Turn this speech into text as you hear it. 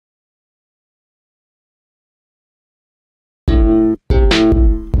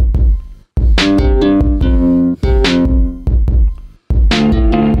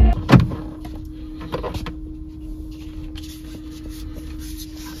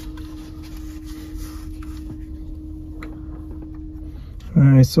All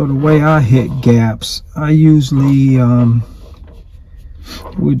right, so the way I hit gaps, I usually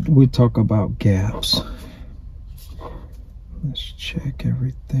we talk about gaps. Let's check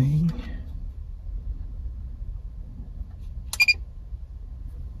everything.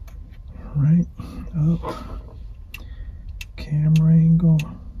 All right, up, camera angle.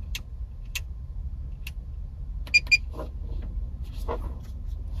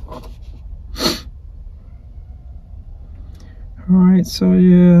 All right, so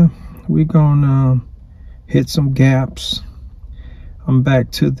yeah, we're gonna hit some gaps. I'm back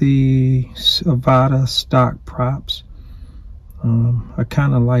to the Avata stock props. I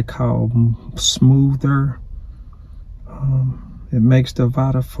kind of like how smoother it makes the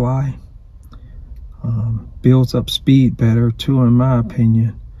Avata fly. Builds up speed better too, in my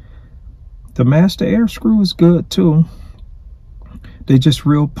opinion. The Master Airscrew is good too. They're just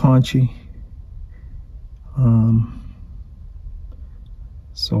real punchy.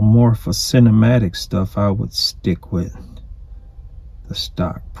 So more for cinematic stuff, I would stick with the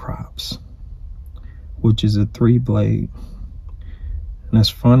stock props, which is a 3-blade. And that's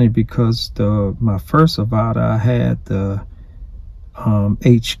funny because my first Avata, I had the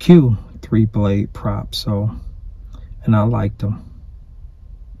HQ 3-blade prop, so, and I liked them.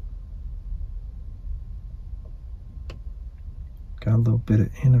 Got a little bit of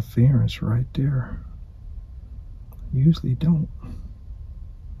interference right there. Usually don't.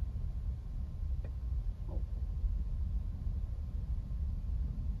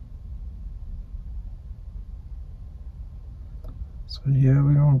 So yeah,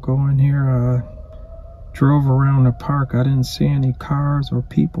 we're gonna go in here. Drove around the park. I didn't see any cars or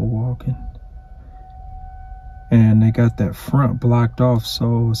people walking. And they got that front blocked off,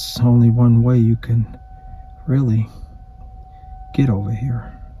 so it's only one way you can really get over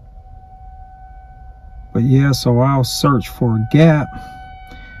here. But yeah, so I'll search for a gap.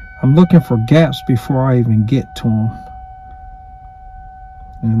 I'm looking for gaps before I even get to them.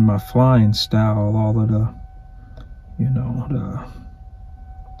 And my flying style, all of the, you know, the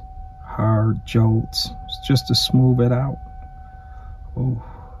hard jolts, just to smooth it out. Oh,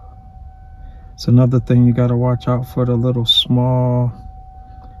 it's another thing you got to watch out for, the little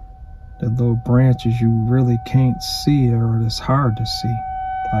branches you really can't see, or it's hard to see,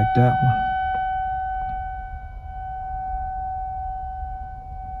 like that one.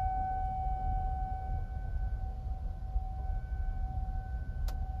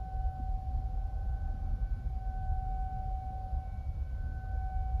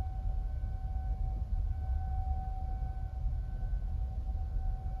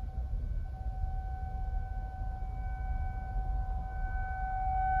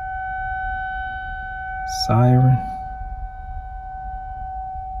 Siren.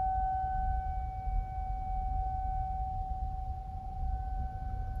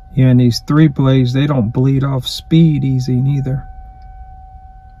 Yeah, and these 3-blades, they don't bleed off speed easy neither.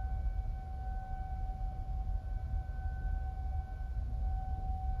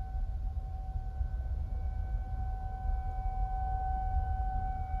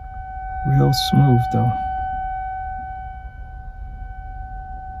 Real smooth though.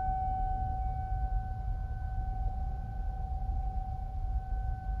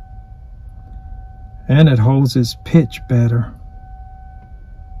 And it holds its pitch better.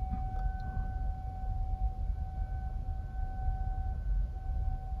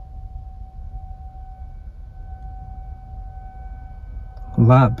 A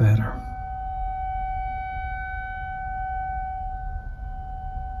lot better.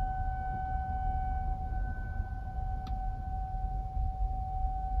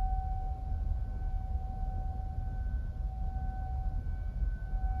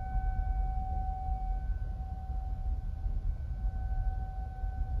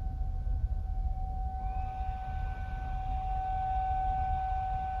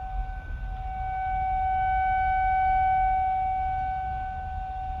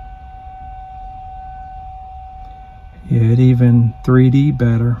 Yeah, it even 3D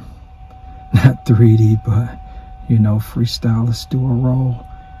better. Not 3D, but, you know, freestyle, let's do a roll.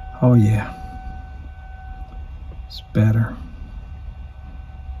 Oh yeah, it's better.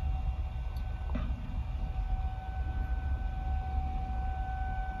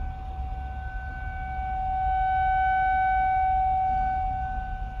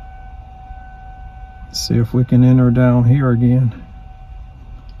 Let's see if we can enter down here again.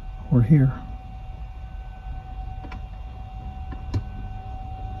 We're here.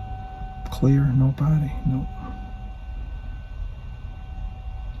 Clear, nobody, nope.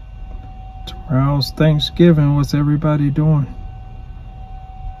 Tomorrow's Thanksgiving, what's everybody doing?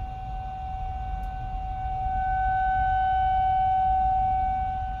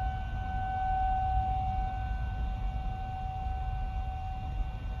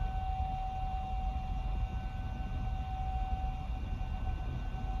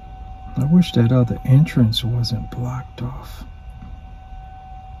 I wish that other entrance wasn't blocked off.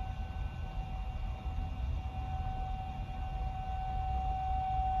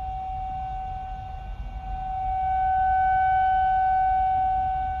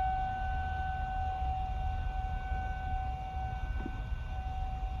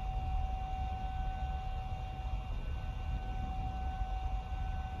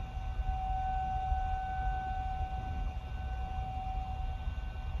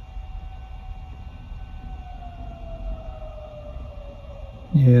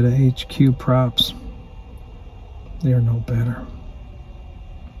 Yeah, the HQ props, they're no better.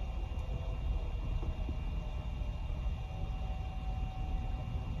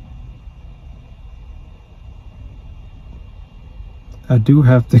 I do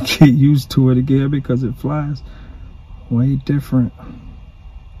have to get used to it again because it flies way different.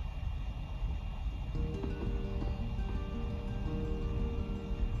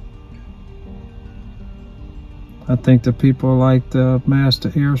 I think the people like the Master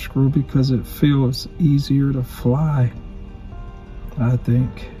Airscrew because it feels easier to fly, I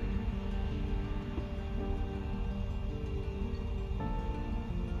think.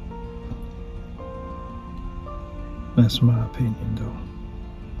 That's my opinion, though.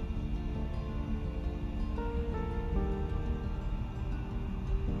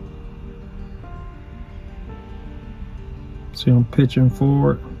 See, I'm pitching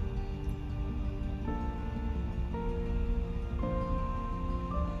forward.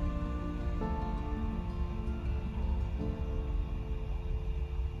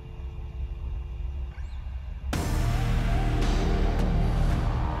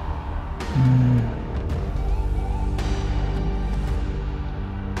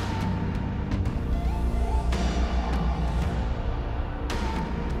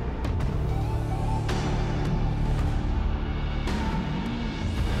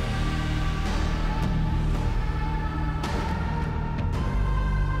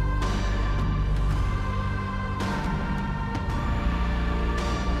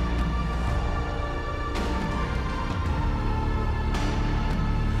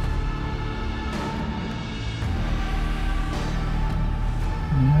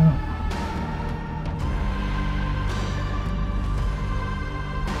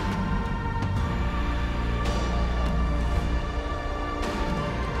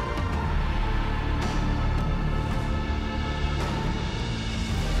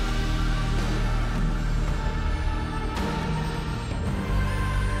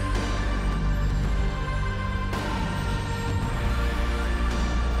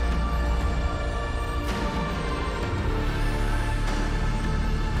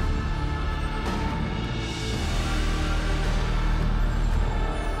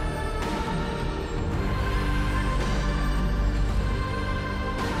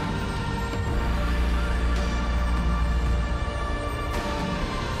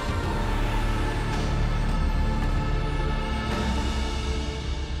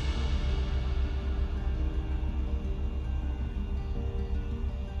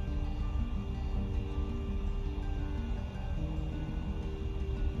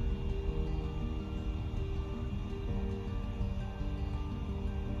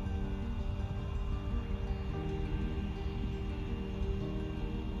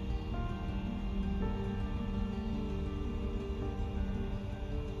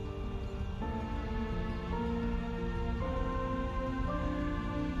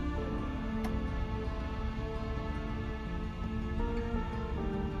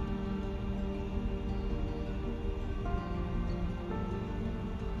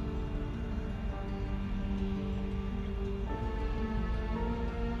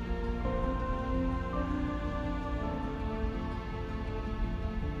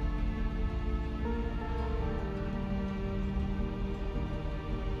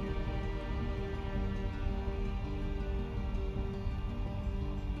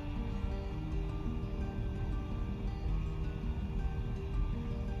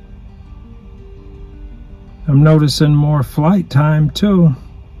 I'm noticing more flight time too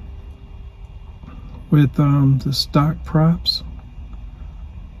with the stock props.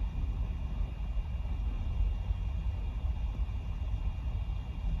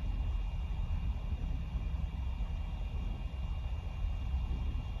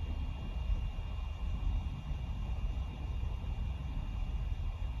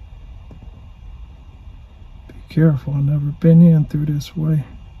 Be careful, I've never been in through this way.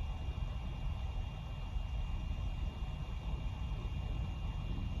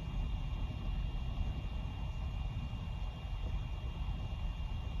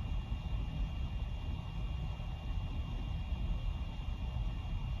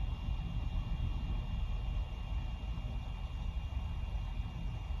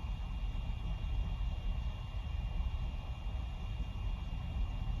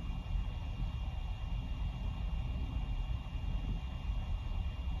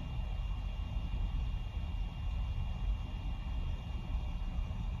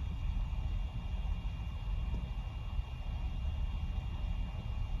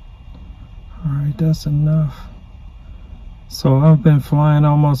 right, that's enough. So I've been flying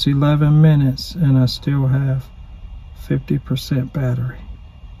almost 11 minutes and I still have 50% battery.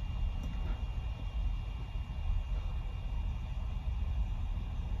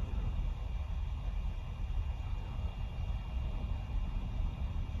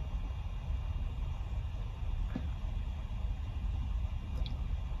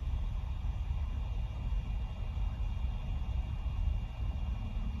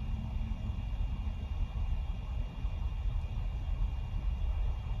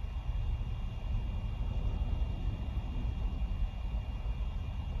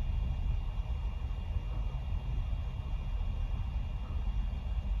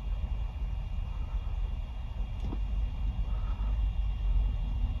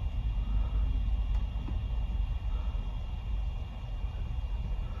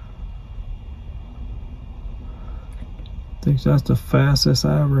 I think that's the fastest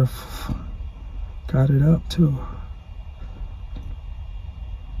I ever got it up to.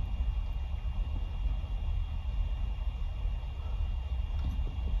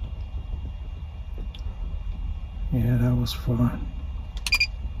 Yeah, that was fun.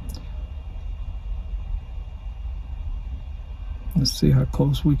 Let's see how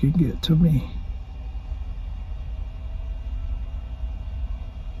close we can get to me.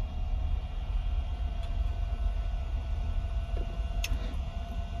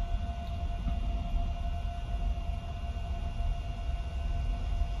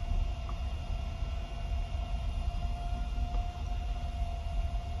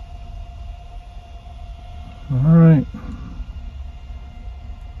 All right.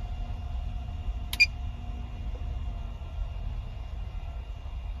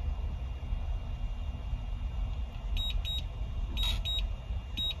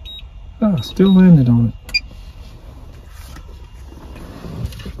 Oh, still landed on it.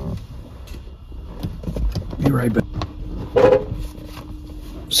 Be right back.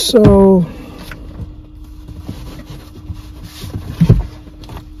 So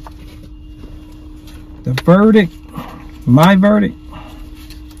the verdict, my verdict,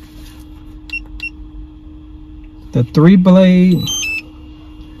 the 3-blade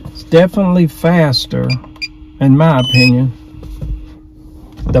is definitely faster, in my opinion.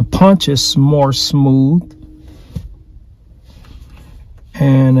 The punch is more smooth,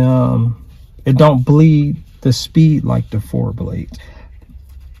 and it don't bleed the speed like the 4-blade.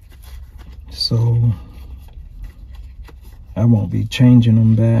 So I won't be changing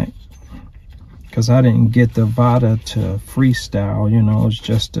them back, because I didn't get the Avata to freestyle, you know. It's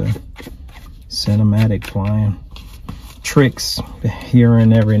just a cinematic flying. Tricks here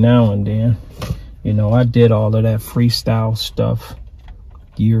and every now and then. You know, I did all of that freestyle stuff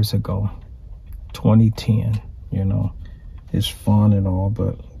years ago, 2010, you know. It's fun and all,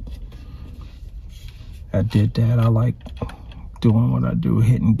 but I did that. I like doing what I do,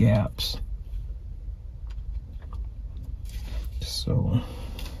 hitting gaps. So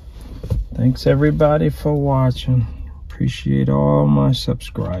thanks everybody for watching. Appreciate all my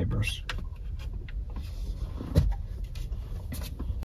subscribers.